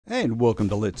And welcome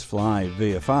to Let's Fly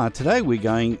VFR. Today we're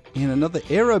going in another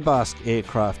Aerobask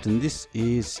aircraft, and this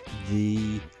is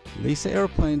the Lisa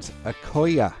Aeroplane's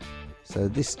Akoya. So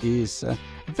this is a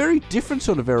very different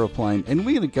sort of aeroplane, and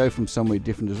we're going to go from somewhere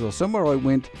different as well. Somewhere I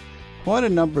went quite a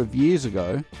number of years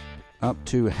ago, up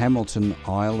to Hamilton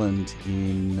Island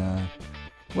in,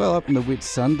 up in the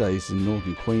Whitsundays in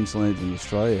northern Queensland in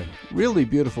Australia. Really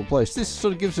beautiful place. This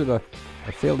sort of gives it a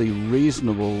fairly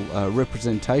reasonable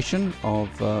representation of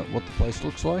what the place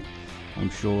looks like. I'm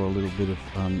sure a little bit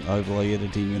of overlay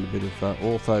editing and a bit of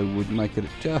ortho would make it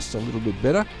just a little bit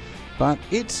better, but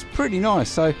it's pretty nice.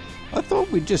 So I thought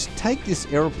we'd just take this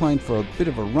aeroplane for a bit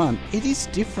of a run. It is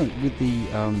different with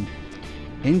the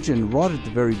engine right at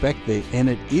the very back there, and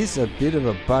it is a bit of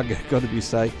a bugger, got to be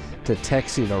say, to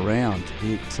taxi it around.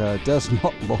 It does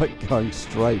not like going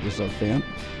straight, as I found.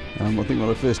 I think when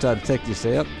I first started to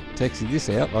taxi this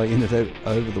out, I ended up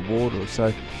over the water. So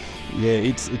yeah,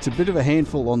 it's a bit of a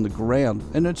handful on the ground,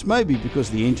 and it's maybe because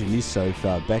the engine is so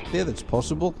far back there that's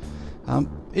possible.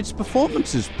 Its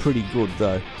performance is pretty good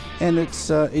though, and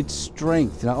its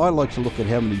strength. Now I like to look at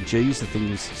how many G's the thing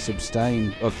can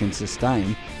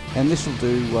sustain, and this will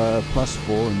do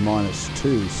 +4 and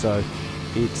 -2. So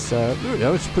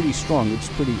it's pretty strong. It's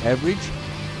pretty average.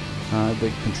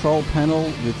 The control panel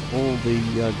with all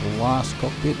the glass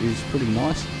cockpit is pretty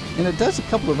nice, and it does a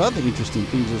couple of other interesting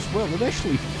things as well. It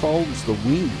actually folds the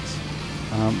wings,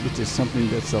 which is something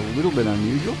that's a little bit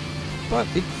unusual, but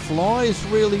it flies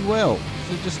really well.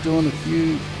 So just doing a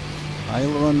few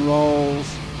aileron rolls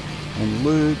and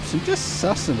loops and just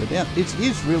sussing it out. It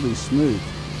is really smooth.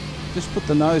 Just put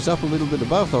the nose up a little bit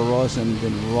above the horizon and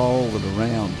then roll it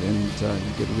around, and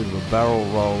you get a bit of a barrel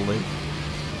roll there.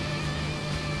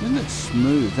 And it's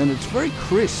smooth, and it's very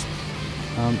crisp,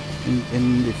 and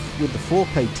with the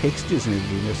 4K textures and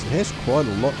everything else, it has quite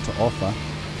a lot to offer.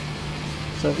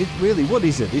 So it really, what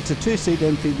is it? It's a two-seat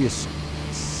amphibious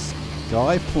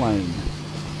skyplane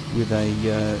with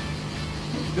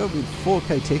with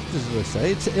 4K textures, as I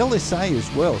say. It's LSA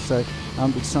as well, so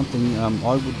it's something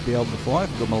I would be able to fly.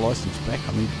 I've got my license back.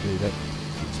 I need to do that.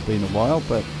 It's been a while,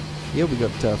 but yeah, we've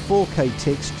got 4K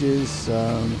textures,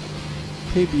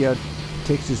 PBR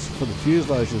textures for the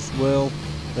fuselage as well.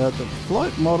 The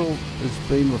flight model has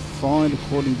been refined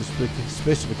according to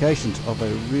specifications of a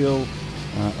real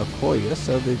Akoya,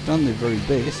 so they've done their very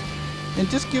best. And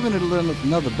just giving it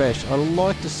another bash, I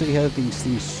like to see how these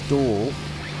things stall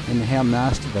and how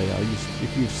nasty they are.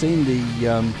 If you've seen the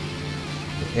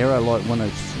Aerolite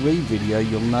 103 video,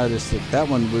 you'll notice that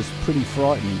one was pretty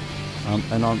frightening,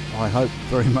 and I hope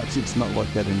very much it's not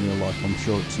like that in real life. I'm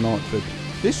sure it's not, but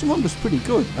this one was pretty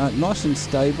good, nice and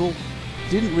stable,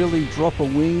 didn't really drop a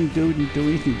wing, didn't do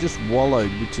anything, just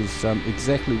wallowed, which is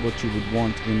exactly what you would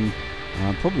want in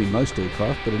probably most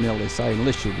aircraft, but an LSA,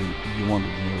 unless you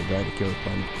wanted an aerobatic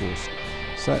aeroplane, of course.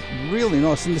 So really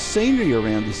nice, and the scenery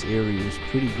around this area is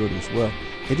pretty good as well.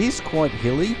 It is quite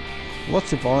hilly,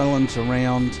 lots of islands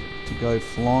around to go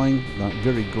flying,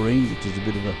 very green, which is a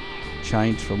bit of a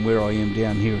change from where I am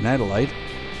down here in Adelaide.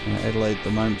 Adelaide at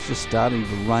the moment is just starting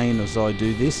to rain as I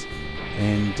do this,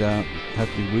 and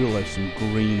hopefully we'll have some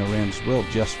green around as well,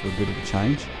 just for a bit of a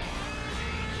change.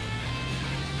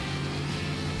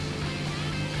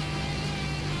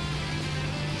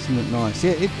 Isn't it nice?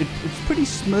 Yeah, it's pretty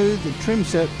smooth. It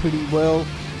trims out pretty well.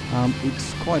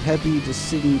 It's quite happy just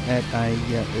sitting at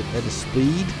a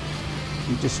speed.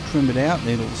 You just trim it out and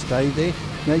it'll stay there.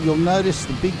 Now you'll notice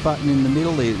the big button in the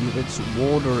middle there, it's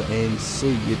water and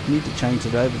sea. You need to change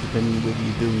it over depending on whether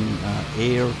you're doing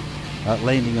air,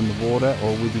 landing on the water,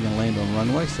 or whether you're going to land on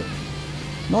runway. So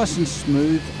nice and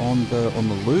smooth on the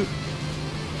loop.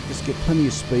 Just get plenty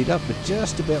of speed up, but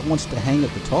just about wants to hang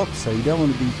at the top, so you don't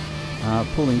want to be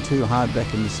pulling too hard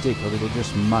back in the stick, or it'll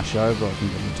just mush over, I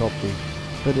think, on the top there.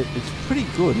 But it's pretty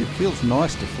good. It feels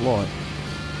nice to fly.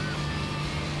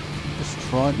 Just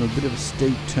try it in a bit of a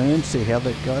steep turn, see how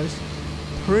that goes.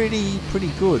 Pretty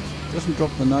good. Doesn't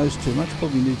drop the nose too much,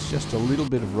 probably needs just a little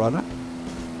bit of rudder.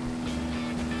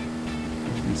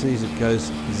 You can see as it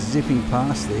goes zipping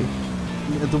past there.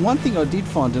 The one thing I did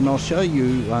find, and I'll show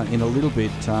you in a little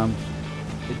bit,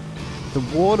 the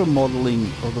water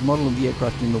modelling, or the model of the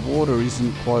aircraft in the water,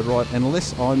 isn't quite right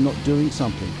unless I'm not doing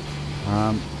something.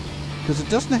 Because it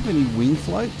doesn't have any wing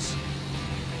floats.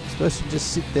 Supposed to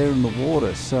just sit there in the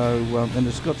water, so and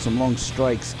it's got some long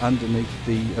strakes underneath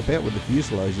about where the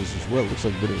fuselage is as well. Looks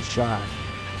like a bit of a shark.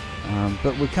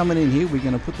 But we're coming in here, we're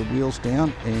going to put the wheels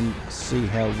down and see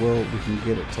how well we can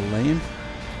get it to land.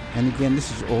 And again, this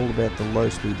is all about the low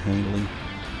speed handling.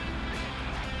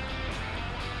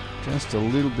 just a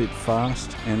little bit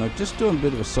fast, and I'm just doing a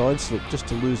bit of a side slip just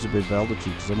to lose a bit of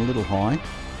altitude because I'm a little high.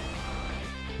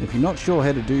 If you're not sure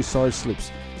how to do side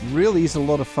slips, really is a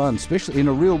lot of fun, especially in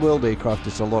a real world aircraft.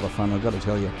 It's a lot of fun, I've got to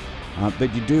tell you,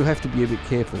 but you do have to be a bit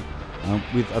careful.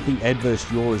 With, I think,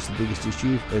 adverse yaw is the biggest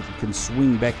issue. It can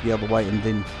swing back the other way and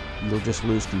then you'll just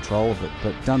lose control of it.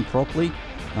 But done properly,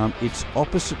 it's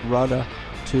opposite rudder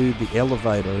to the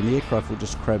elevator, and the aircraft will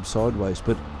just crab sideways,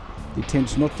 but it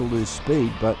tends not to lose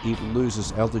speed, but it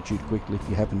loses altitude quickly if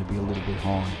you happen to be a little bit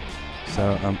high.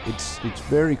 So it's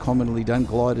very commonly done.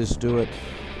 Gliders do it.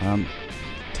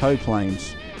 Tow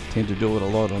planes tend to do it a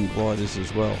lot on gliders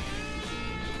as well.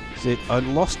 So I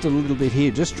lost a little bit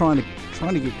here, just trying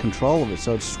to get control of it,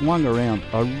 so it swung around.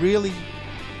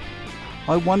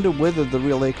 I wonder whether the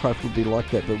real aircraft would be like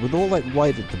that, but with all that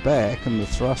weight at the back and the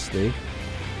thrust there,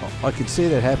 I could see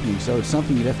that happening. So it's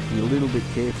something you'd have to be a little bit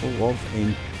careful of,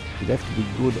 and you'd have to be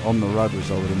good on the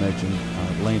rudders, I would imagine,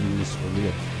 landing this for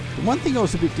real. The one thing I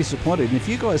was a bit disappointed, and if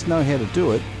you guys know how to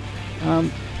do it,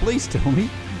 please tell me.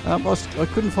 I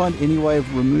couldn't find any way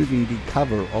of removing the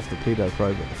cover off the pitot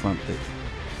probe at the front there.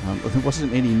 There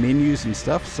wasn't any menus and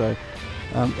stuff, so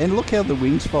and look how the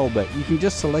wings fold back. You can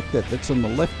just select that. That's on the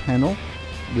left panel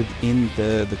within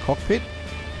the cockpit.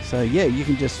 So yeah, you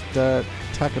can just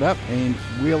tuck it up and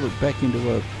wheel it back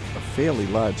into a fairly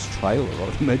large trailer,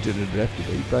 I'd imagine it'd have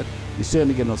to be, but you're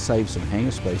certainly going to save some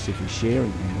hangar space if you're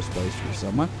sharing hangar space with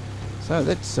someone. So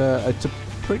that's it's a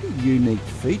pretty unique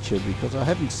feature, because I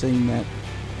haven't seen that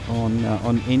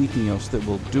on anything else that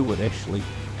will do it actually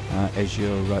as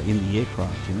you're in the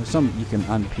aircraft. You know, some you can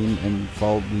unpin and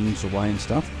fold wings away and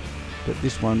stuff, but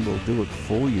this one will do it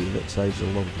for you. That saves a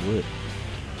lot of work.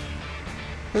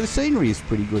 So the scenery is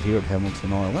pretty good here at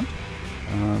Hamilton Island.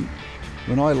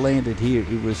 When I landed here,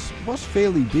 it was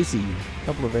fairly busy. A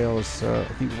couple of hours, I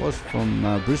think it was, from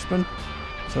Brisbane,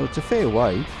 so it's a fair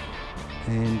way.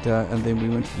 And then we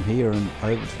went from here and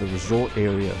over to the resort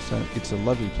area, so it's a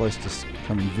lovely place to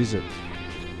come and visit.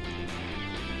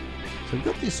 So we've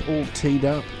got this all teed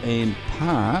up and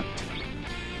parked,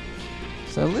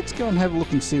 so let's go and have a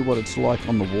look and see what it's like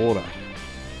on the water.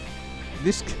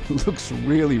 This looks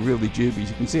really, really dubious.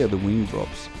 You can see how the wing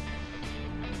drops.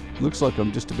 Looks like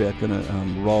I'm just about going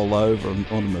to roll over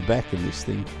on my back in this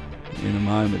thing in a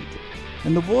moment.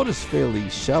 And the water's fairly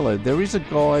shallow. There is a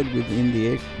guide within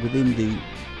the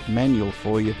manual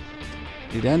for you.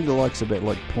 It only likes about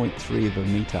like 0.3 of a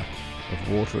metre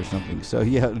of water or something. So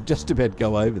yeah, just about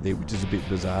go over there, which is a bit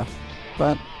bizarre.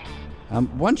 But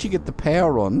once you get the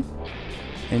power on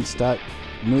and start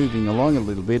moving along a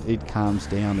little bit, it calms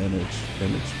down, and it's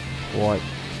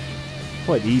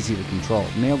quite easy to control.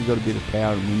 Now we've got a bit of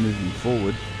power and we're moving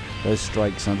forward. Those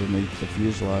strakes underneath the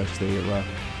fuselage there are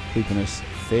keeping us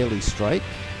fairly straight,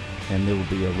 and there will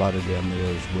be a rudder down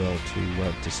there as well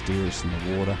to steer us in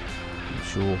the water, I'm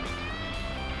sure.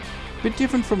 A bit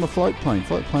different from a float plane.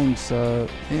 Float planes are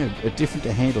different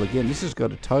to handle. Again, this has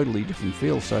got a totally different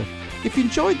feel. So if you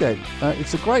enjoyed that,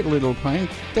 it's a great little plane.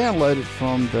 Download it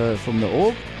from the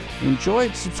org. Enjoy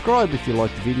it. Subscribe if you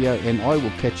liked the video, and I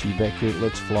will catch you back here at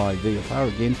Let's Fly VFR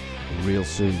again real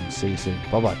soon. See you soon.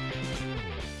 Bye bye.